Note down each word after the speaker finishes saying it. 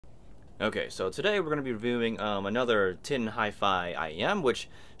Okay, so today we're going to be reviewing another tin Hi-Fi IEM, which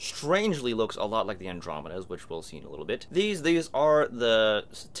strangely looks a lot like the Andromedas, which we'll see in a little bit. These are the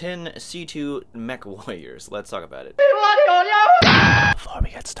tin C2 MechWarriors. Let's talk about it. Before we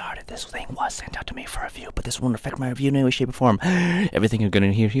get started, this thing was sent out to me for review, but this won't affect my review in any way, shape, or form. Everything you're going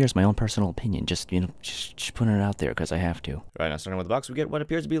to hear here is my own personal opinion. Just putting it out there because I have to. Right, now starting with the box, we get what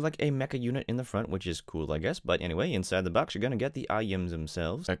appears to be like a mecha unit in the front, which is cool, I guess. But anyway, inside the box, you're going to get the IEMs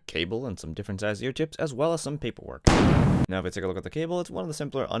themselves, a cable, and some different size ear tips, as well as some paperwork. Now, if we take a look at the cable, it's one of the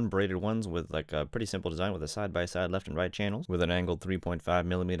simpler unbraided ones with like a pretty simple design with a side-by-side left and right channels with an angled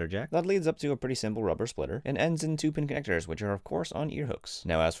 3.5mm jack that leads up to a pretty simple rubber splitter and ends in 2-pin connectors, which are of course on ear hooks.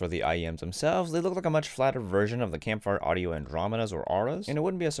 Now, as for the IEMs themselves, they look like a much flatter version of the Campfire Audio Andromedas or Auras, and it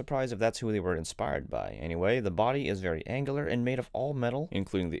wouldn't be a surprise if that's who they were inspired by. Anyway, the body is very angular and made of all metal,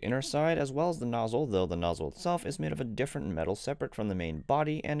 including the inner side as well as the nozzle, though the nozzle itself is made of a different metal separate from the main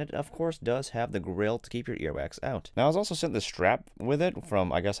body, and it of course does have the grill to keep your earwax out. Now, I was also sent the strap with it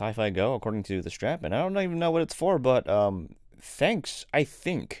from, I guess, Hi-Fi Go, according to the strap, and I don't even know what it's for, but thanks, I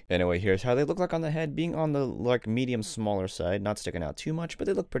think. Anyway, here's how they look like on the head, being on the like medium smaller side, not sticking out too much, but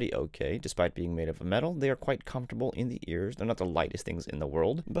they look pretty okay. Despite being made of metal, they are quite comfortable in the ears. They're not the lightest things in the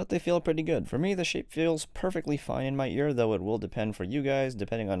world, but they feel pretty good. For me, the shape feels perfectly fine in my ear, though it will depend for you guys,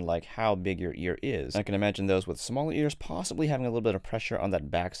 depending on like how big your ear is. I can imagine those with smaller ears possibly having a little bit of pressure on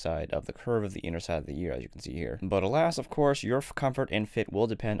that back side of the curve of the inner side of the ear, as you can see here. But alas, of course, your comfort and fit will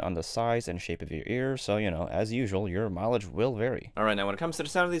depend on the size and shape of your ear, so you know, as usual, your mileage will vary. Alright, now when it comes to the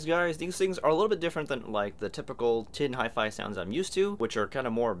sound of these guys, these things are a little bit different than like the typical tin Hi-Fi sounds I'm used to, which are kind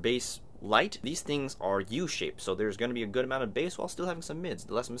of more bass light. These things are U-shaped, so there's going to be a good amount of bass while still having some mids,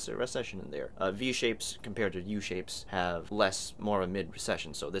 less recession in there. V-shapes compared to U-shapes have more of a mid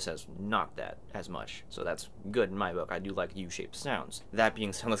recession, so this has not that as much, so that's good in my book. I do like U-shaped sounds. That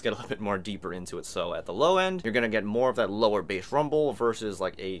being said, let's get a little bit more deeper into it. So at the low end, you're going to get more of that lower bass rumble versus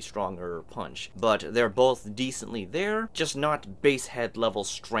like a stronger punch, but they're both decently there, just not bass head level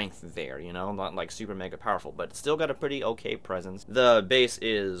strength there, you know, not like super mega powerful, but it's still got a pretty okay presence. The bass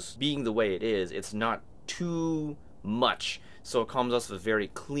is being the way it is, it's not too much, so it comes off as very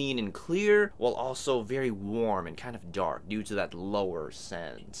clean and clear while also very warm and kind of dark due to that lower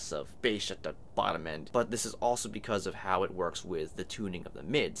sense of bass at the bottom end. But this is also because of how it works with the tuning of the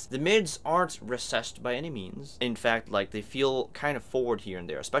mids. The mids aren't recessed by any means. In fact, like they feel kind of forward here and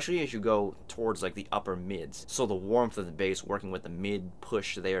there, especially as you go towards like the upper mids. So the warmth of the bass working with the mid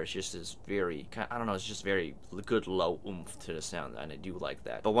push there is just this very, I don't know, it's just very good low oomph to the sound, and I do like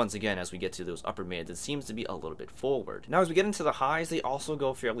that. But once again, as we get to those upper mids, it seems to be a little bit forward. Now as we get into the highs, they also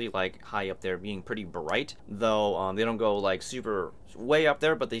go fairly like high up there, being pretty bright, though they don't go like super way up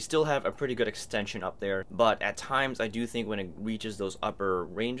there, but they still have a pretty good extension up there. But at times I do think when it reaches those upper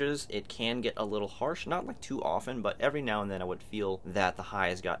ranges, it can get a little harsh, not like too often, but every now and then I would feel that the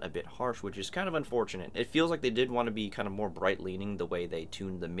highs got a bit harsh, which is kind of unfortunate. It feels like they did want to be kind of more bright leaning the way they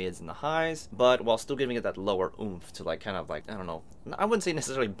tuned the mids and the highs, but while still giving it that lower oomph to like kind of like, I don't know, I wouldn't say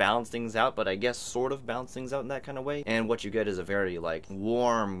necessarily balance things out, but I guess sort of balance things out in that kind of way. And what you get is a very like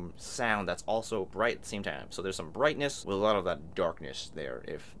warm sound that's also bright at the same time. So there's some brightness with a lot of that darkness there,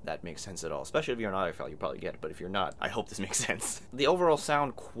 if that makes sense at all. Especially if you're an audiophile, you probably get it, but if you're not, I hope this makes sense. The overall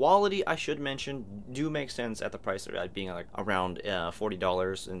sound quality, I should mention, do make sense at the price they're at, being like around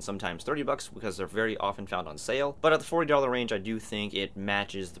 $40 and sometimes $30 because they're very often found on sale. But at the $40 range, I do think it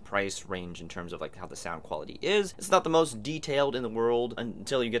matches the price range in terms of like how the sound quality is. It's not the most detailed in the world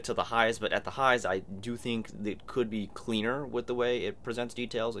until you get to the highs, but at the highs, I do think it could be cleaner with the way it presents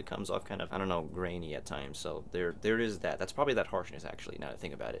details. It comes off kind of, I don't know, grainy at times. So there is that. That's probably that harshness, actually, now that I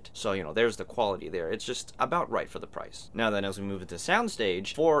think about it. So, you know, there's the quality there. It's just about right for the price. Now then, as we move into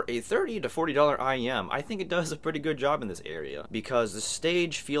soundstage, for a $30 to $40 IEM, I think it does a pretty good job in this area, because the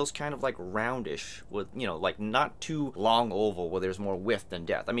stage feels kind of like roundish with, you know, like not too long oval where there's more width than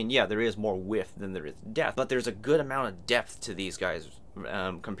depth. I mean, yeah, there is more width than there is depth, but there's a good amount of depth to these guys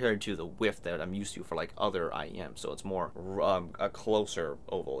compared to the width that I'm used to for like other IEMs. So it's more a closer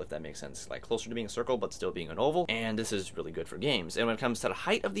oval, if that makes sense, like closer to being a circle but still being an oval, and this is really good for games. And when it comes to the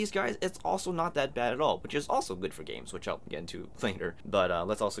height of these guys, it's also not that bad at all, which is also good for games, which I'll get into later. But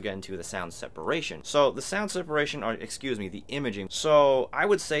let's also get into the sound separation. So the sound separation, or excuse me, the imaging. So I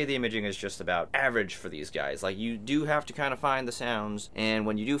would say the imaging is just about average for these guys. Like, you do have to kind of find the sounds, and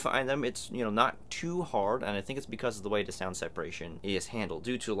when you do find them, it's, you know, not too hard, and I think it's because of the way the sound separation is easiest handle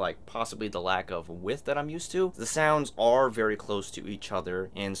due to like possibly the lack of width that I'm used to. The sounds are very close to each other,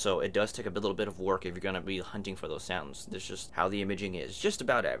 and so it does take a little bit of work if you're going to be hunting for those sounds. That's just how the imaging is. Just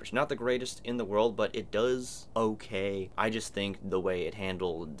about average. Not the greatest in the world, but it does okay. I just think the way it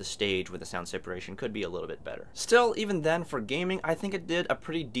handled the stage with the sound separation could be a little bit better. Still, even then, for gaming, I think it did a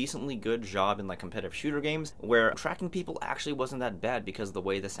pretty decently good job in like competitive shooter games, where tracking people actually wasn't that bad because the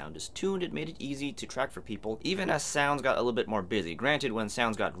way the sound is tuned, it made it easy to track for people, even as sounds got a little bit more busy. Granted, when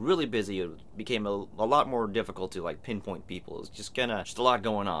sounds got really busy, it became a lot more difficult to like pinpoint people. It's just a lot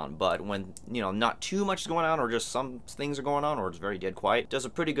going on, but when, you know, not too much is going on, or just some things are going on, or it's very dead quiet, it does a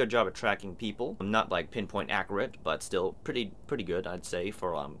pretty good job at tracking people. Not like pinpoint accurate, but still pretty good, I'd say,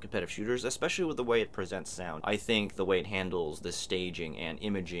 for competitive shooters, especially with the way it presents sound. I think the way it handles the staging and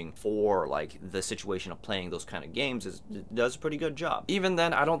imaging for like the situation of playing those kind of games it does a pretty good job. Even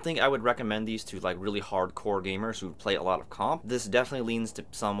then, I don't think I would recommend these to like really hardcore gamers who play a lot of comp. This definitely leans to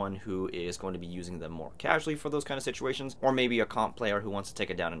someone who is going to be using them more casually for those kind of situations, or maybe a comp player who wants to take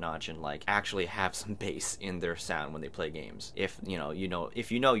it down a notch and like actually have some bass in their sound when they play games. If you know.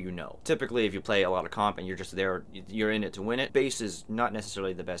 Typically, if you play a lot of comp and you're just there, you're in it to win it, bass is not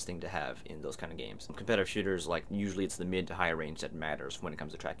necessarily the best thing to have in those kind of games. Competitive shooters, like, usually it's the mid to high range that matters when it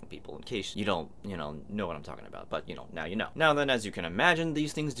comes to tracking people, in case you don't, know what I'm talking about, but, now you know. Now then, as you can imagine,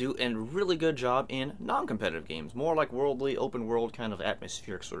 these things do a really good job in non-competitive games, more like worldly, open world kind of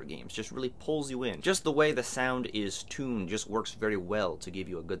atmospheric sort of games. Just really pulls you in. Just the way the sound is tuned just works very well to give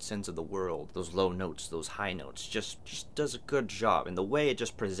you a good sense of the world. Those low notes, those high notes, just does a good job. And the way it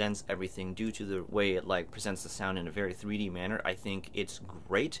just presents everything due to the way it like presents the sound in a very 3D manner, I think it's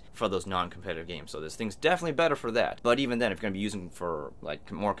great for those non-competitive games. So this thing's definitely better for that. But even then, if you're going to be using for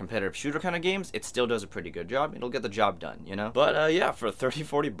like more competitive shooter kind of games, it still does a pretty good job. It'll get the job done, But yeah, for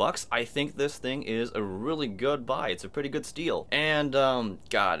 30-40 bucks, I think this thing is a really good buy. It's a pretty good steal. And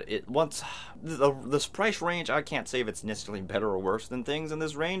God, this price range, I can't say if it's necessarily better or worse than things in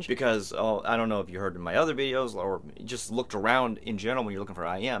this range, because I don't know if you heard in my other videos or just looked around in general when you're looking for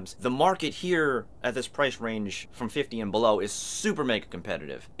IMs. The market here at this price range from 50 and below is super mega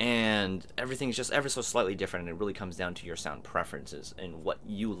competitive, and everything's just ever so slightly different, and it really comes down to your sound preferences and what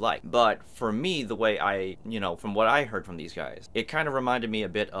you like. But for me, the way from what I heard from these guys, it kind of reminded me a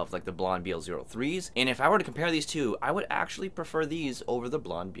bit of like the Blonde BL03s, and if I were to compare these two, I would actually prefer these over the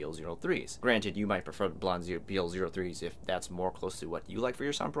Blonde BL03s. Granted, you might prefer the Blonde BL03s if that's more close to what you like for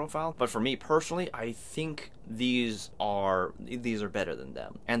your sound profile, but for me personally, I think these are better than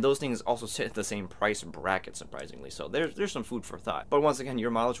them. And those things also sit at the same price bracket, surprisingly, so there's some food for thought. But once again,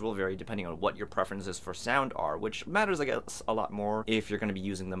 your mileage will vary depending on what your preferences for sound are, which matters, I guess, a lot more if you're going to be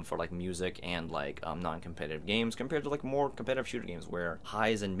using them for like music and like non-competitive games compared to like more competitive shooter games where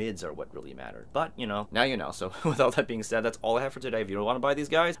highs and mids are what really matter. But now you know. So with all that being said, that's all I have for today. If you don't want to buy these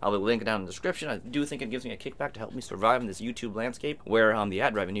guys, I'll leave a link down in the description. I do think it gives me a kickback to help me survive in this YouTube landscape where the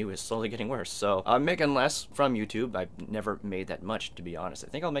ad revenue is slowly getting worse. So I'm making less from YouTube. I've never made that much, to be honest. I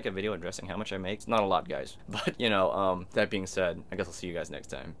think I'll make a video addressing how much I make. It's not a lot, guys. But that being said, I guess I'll see you guys next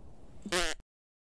time.